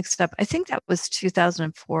time all mixed up. I think that was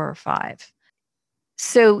 2004 or 5.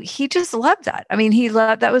 So he just loved that. I mean, he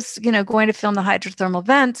loved that was, going to film the hydrothermal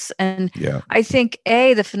vents. And I think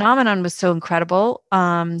the phenomenon was so incredible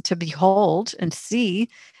to behold and see,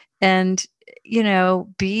 and,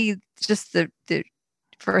 B, just the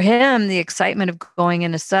for him, the excitement of going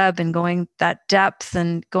in a sub and going that depth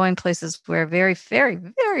and going places where very, very,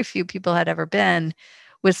 very few people had ever been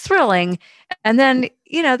was thrilling. And then,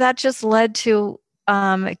 that just led to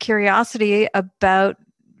a curiosity about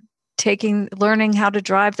learning how to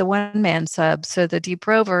drive the one-man sub, so the deep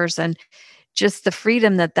rovers, and just the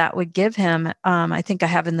freedom that would give him. I think I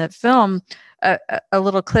have in the film a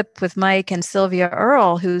little clip with Mike and Sylvia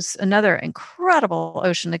Earle, who's another incredible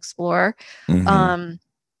ocean explorer. Mm-hmm.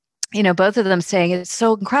 Both of them saying it's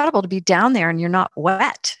so incredible to be down there and you're not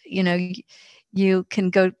wet. You can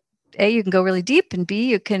go, A, you can go really deep, and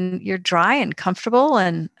B, you're dry and comfortable.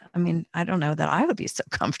 And I mean, I don't know that I would be so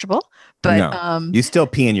comfortable, but no. You still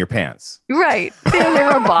pee in your pants. Right.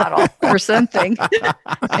 Or a bottle or something.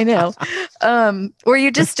 I know. Or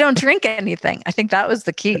you just don't drink anything. I think that was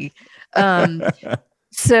the key.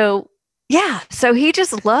 So he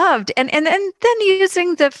just loved, and then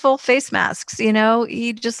using the full face masks,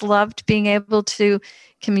 he just loved being able to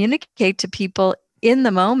communicate to people in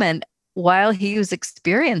the moment while he was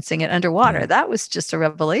experiencing it underwater. Yeah. That was just a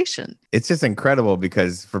revelation. It's just incredible,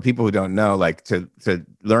 because for people who don't know, like to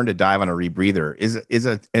learn to dive on a rebreather is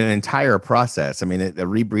an entire process. I mean, a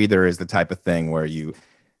rebreather is the type of thing where you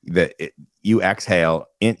exhale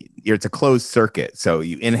it's a closed circuit. So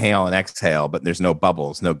you inhale and exhale, but there's no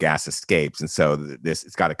bubbles, no gas escapes. And so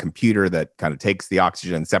it's got a computer that kind of takes the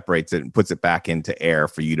oxygen, separates it, and puts it back into air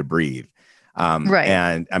for you to breathe. Right.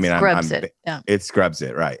 And I mean, it scrubs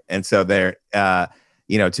it. Right. And so there, to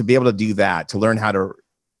be able to do that, to learn how to,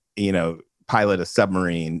 pilot a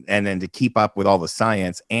submarine, and then to keep up with all the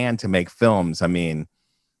science and to make films. I mean,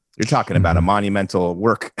 you're talking about a monumental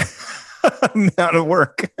amount of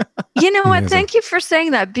work. You know what? Thank you for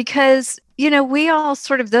saying that, because, we all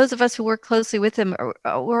sort of, those of us who work closely with him,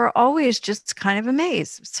 were always just kind of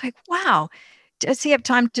amazed. It's like, wow, does he have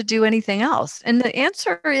time to do anything else? And the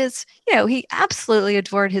answer is, he absolutely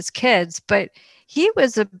adored his kids, but he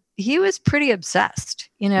was pretty obsessed.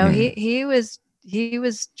 He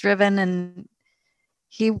was driven, and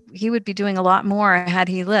he would be doing a lot more had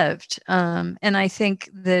he lived. And I think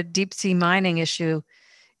the deep sea mining issue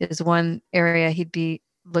is one area he'd be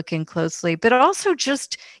looking closely, but also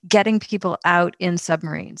just getting people out in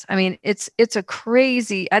submarines. I mean, it's a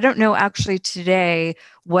crazy, I don't know actually today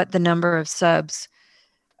what the number of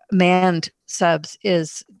manned subs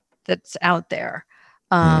is that's out there.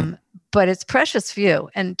 But it's precious few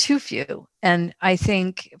and too few. And I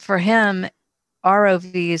think for him,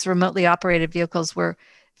 ROVs, remotely operated vehicles, were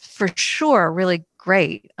for sure really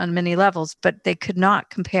great on many levels, but they could not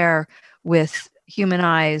compare with human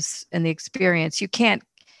eyes and the experience. You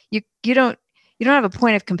don't have a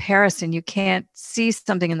point of comparison. You can't see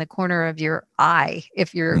something in the corner of your eye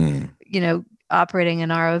if you're, operating an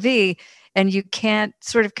ROV, and you can't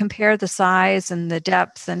sort of compare the size and the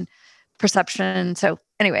depth and perception. So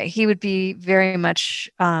anyway, he would be very much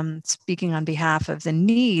speaking on behalf of the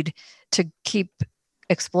need to keep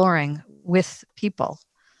exploring with people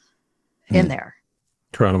in there.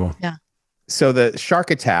 Incredible. Yeah. So the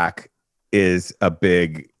shark attack is a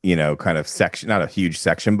big, kind of section, not a huge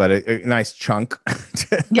section, but a nice chunk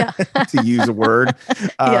to use a word.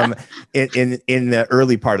 In the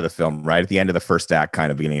early part of the film, right at the end of the first act,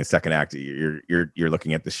 kind of beginning of the second act, you're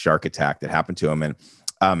looking at the shark attack that happened to him. And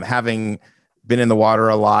having been in the water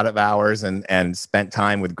a lot of hours and spent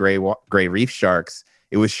time with gray reef sharks,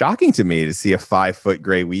 it was shocking to me to see a 5-foot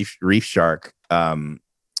gray reef shark,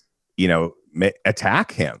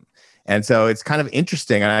 attack him. And so it's kind of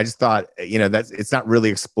interesting. And I just thought, it's not really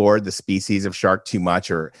explored the species of shark too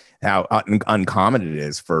much, or how uncommon it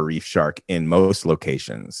is for a reef shark in most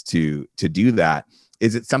locations to do that.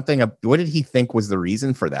 Is it something? What did he think was the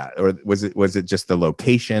reason for that, or was it just the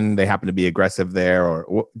location? They happened to be aggressive there,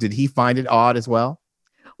 or did he find it odd as well?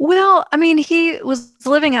 Well, I mean, he was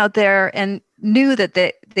living out there and knew that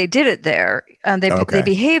they did it there, and they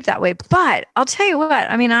behaved that way. But I'll tell you what,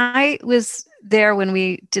 I mean, I was there when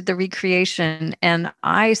we did the recreation, and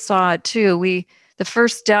I saw it too. The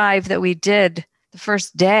first dive that we did, the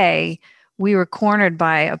first day, we were cornered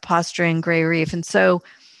by a posturing gray reef, and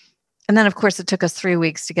then of course it took us 3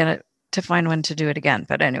 weeks to find one to do it again.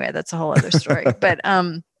 But anyway, that's a whole other story.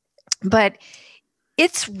 But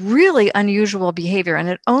it's really unusual behavior, and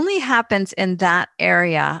it only happens in that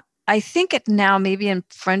area. I think it now maybe in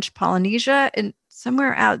French Polynesia and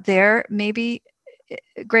somewhere out there, maybe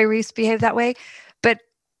gray reefs behave that way, but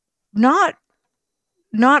not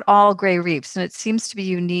not all gray reefs, and it seems to be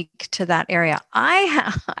unique to that area.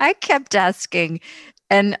 I kept asking,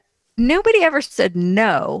 and nobody ever said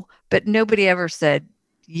no, but nobody ever said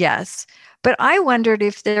yes. But I wondered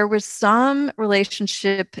if there was some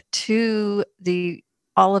relationship to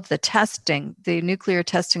all of the testing, the nuclear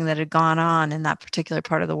testing that had gone on in that particular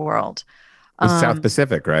part of the world. The South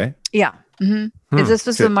Pacific, right? Yeah. Mm-hmm. This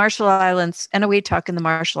was the Marshall Islands, Eniwetok in the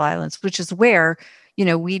Marshall Islands, which is where,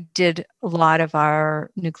 we did a lot of our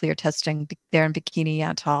nuclear testing there in Bikini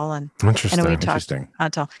Atoll and Interesting.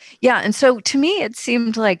 Atoll. Yeah. And so to me, it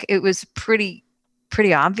seemed like it was pretty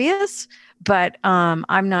obvious, but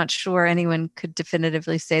I'm not sure anyone could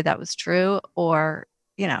definitively say that was true, or,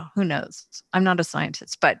 who knows? I'm not a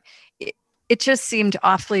scientist, but it just seemed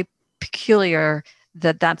awfully peculiar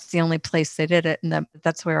that that's the only place they did it, and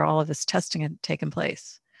that's where all of this testing had taken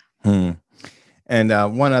place. And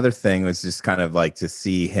one other thing was just kind of like to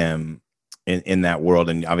see him in that world.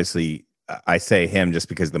 And obviously, I say him just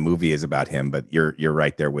because the movie is about him, but you're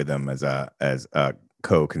right there with him as a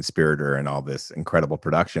co-conspirator in all this incredible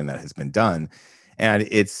production that has been done. And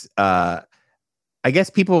it's, I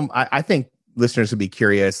guess I think listeners would be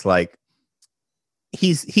curious, like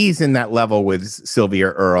he's in that level with Sylvia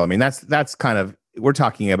Earle. I mean, that's kind of, we're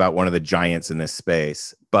talking about one of the giants in this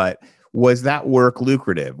space, but was that work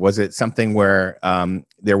lucrative? Was it something where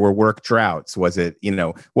there were work droughts? Was it,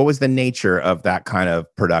 what was the nature of that kind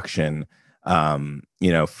of production,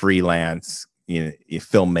 freelance,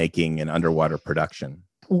 filmmaking and underwater production?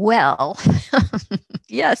 Well,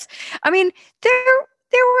 yes. I mean, there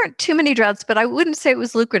weren't too many droughts, but I wouldn't say it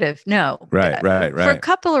was lucrative. No. Right. For a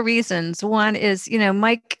couple of reasons. One is,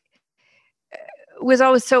 Mike was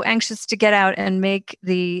always so anxious to get out and make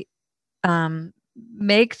the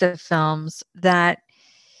films that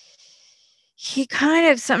he kind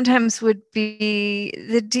of sometimes would be,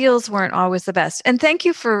 the deals weren't always the best. And thank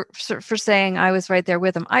you for saying I was right there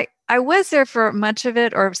with him. I was there for much of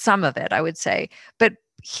it, or some of it, I would say, but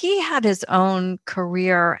he had his own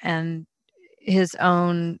career and his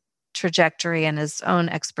own trajectory and his own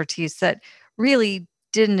expertise that really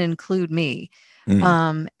didn't include me.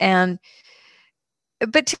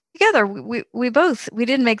 But together we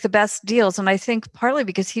didn't make the best deals. And I think partly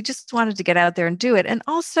because he just wanted to get out there and do it. And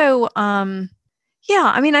also, I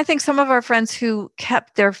think some of our friends who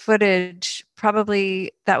kept their footage,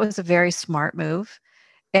 probably that was a very smart move.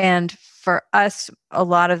 And for us, a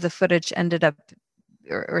lot of the footage ended up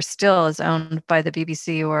or still is owned by the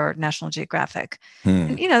BBC or National Geographic.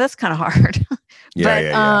 And, that's kind of hard.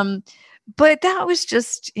 But that was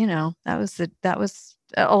just, that was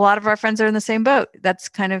a lot of our friends are in the same boat.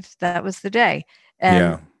 That was the day.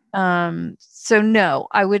 And so no,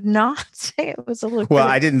 I would not say it was a lucrative. Well,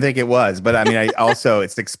 I didn't think it was, but I mean,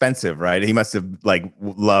 it's expensive, right? He must have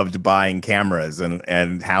loved buying cameras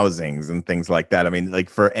and housings and things like that. I mean, like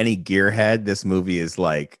for any gearhead, this movie is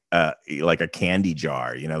like a candy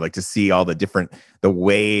jar, to see all the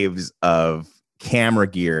waves of camera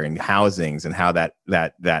gear and housings and how that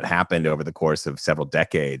happened over the course of several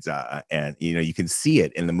decades. And, you can see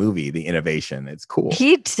it in the movie, the innovation. It's cool.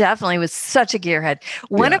 He definitely was such a gearhead.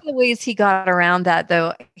 One of the ways he got around that,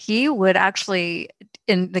 though, he would actually,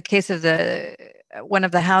 in the case of one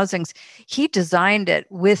of the housings, he designed it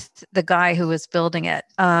with the guy who was building it.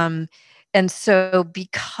 And so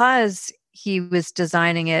because he was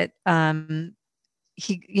designing it,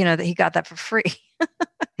 he got that for free.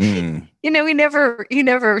 He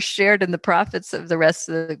never shared in the profits of the rest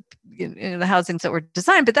of the housings that were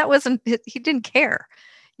designed, but that wasn't, he didn't care.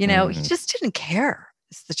 He just didn't care.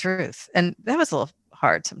 It's the truth. And that was a little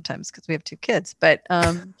hard sometimes because we have two kids, but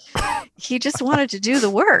he just wanted to do the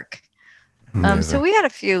work. So we had a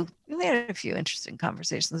few interesting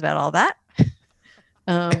conversations about all that.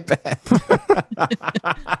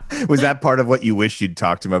 Was that part of what you wish you'd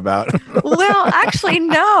talked to him about? Well, actually,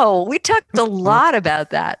 no. We talked a lot about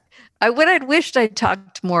that. What I'd wished I'd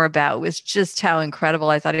talked more about was just how incredible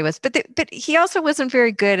I thought he was. But he also wasn't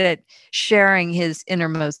very good at sharing his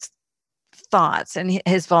innermost thoughts and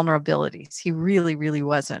his vulnerabilities. He really, really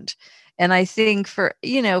wasn't. And I think for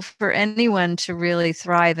anyone to really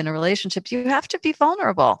thrive in a relationship, you have to be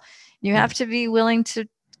vulnerable. You have to be willing to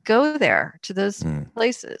go there to those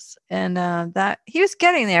places. And that he was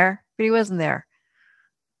getting there, but he wasn't there.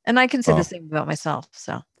 And I can say the same about myself.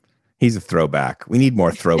 So he's a throwback. We need more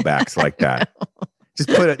throwbacks like that.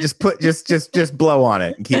 Just blow on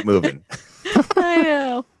it and keep moving. I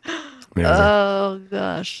know. Amazing. Oh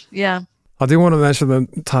gosh. Yeah. I do want to mention the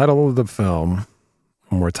title of the film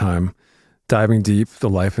one more time. Diving Deep, The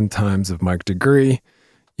Life and Times of Mike deGruy.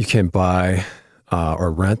 You can buy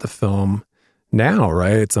or rent the film now,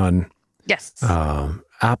 right? It's on Yes.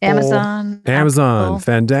 Apple, Amazon, Apple.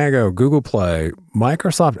 Fandango, Google Play,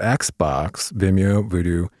 Microsoft Xbox, Vimeo,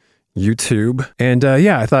 Vudu, YouTube. And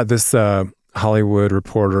I thought this Hollywood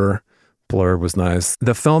Reporter blurb was nice.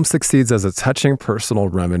 The film succeeds as a touching personal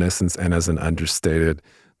reminiscence and as an understated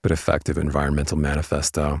but effective environmental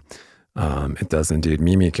manifesto. It does indeed.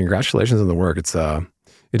 Mimi, congratulations on the work.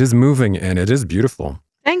 It is moving and it is beautiful.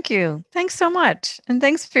 Thank you. Thanks so much. And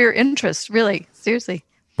thanks for your interest, really, seriously.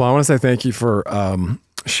 Well, I want to say thank you for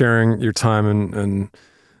sharing your time and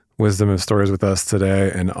wisdom and stories with us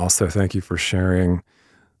today. And also thank you for sharing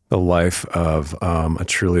the life of a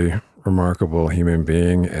truly remarkable human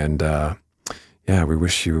being. And we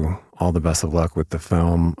wish you all the best of luck with the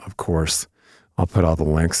film. Of course, I'll put all the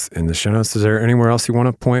links in the show notes. Is there anywhere else you want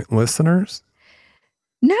to point listeners?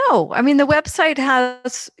 No, I mean, the website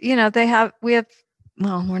has, we're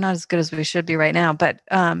not as good as we should be right now, but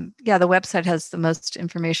the website has the most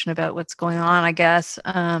information about what's going on, I guess.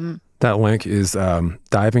 That link is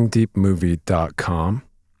divingdeepmovie.com.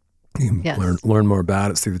 You can learn more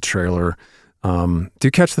about it, see the trailer.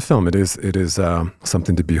 Do catch the film. It is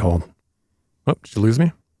something to behold. Oh, did you lose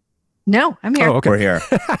me? No, I'm here. Oh, okay. We're here.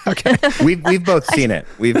 Okay. We've both seen it.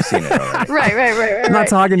 We've seen it already. Right. I'm not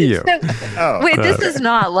talking to you. Wait, this is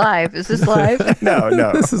not live. Is this live?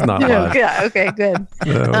 No. This is not live. Yeah, okay, good.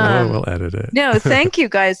 We'll edit it. No, thank you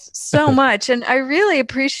guys so much. And I really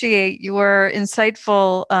appreciate your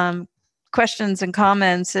insightful questions and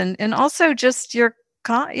comments and also just your,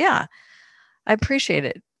 I appreciate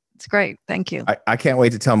it. It's great. Thank you. I can't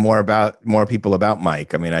wait to tell more people about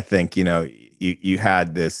Mike. I mean, I think, you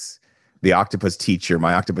had the Octopus Teacher,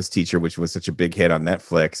 My Octopus Teacher, which was such a big hit on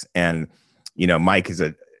Netflix. And, Mike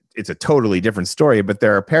it's a totally different story, but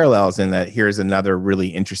there are parallels in that here's another really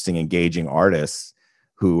interesting, engaging artist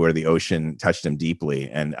where the ocean touched him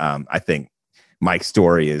deeply. And I think Mike's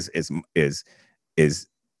story is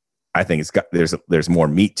I think there's more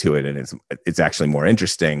meat to it, and it's actually more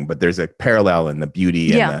interesting. But there's a parallel in the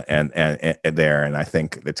beauty and there, and I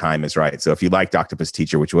think the time is right. So if you liked Octopus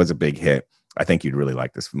Teacher, which was a big hit, I think you'd really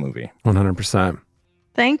like this movie. 100%.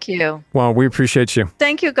 Thank you. Well, we appreciate you.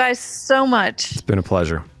 Thank you guys so much. It's been a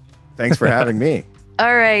pleasure. Thanks for having me.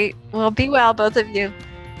 All right. Well, be well, both of you.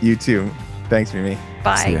 You too. Thanks, Mimi.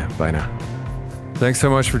 Bye. See ya. Bye now. Thanks so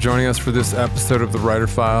much for joining us for this episode of The Writer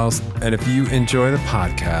Files. And if you enjoy the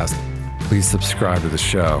podcast, please subscribe to the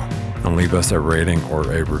show and leave us a rating or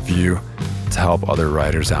a review to help other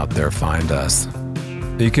writers out there find us.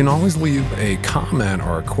 You can always leave a comment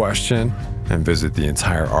or a question and visit the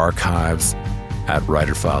entire archives at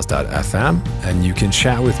writerfiles.fm. And you can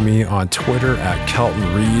chat with me on Twitter at Kelton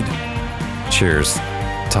Reed. Cheers.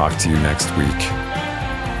 Talk to you next week.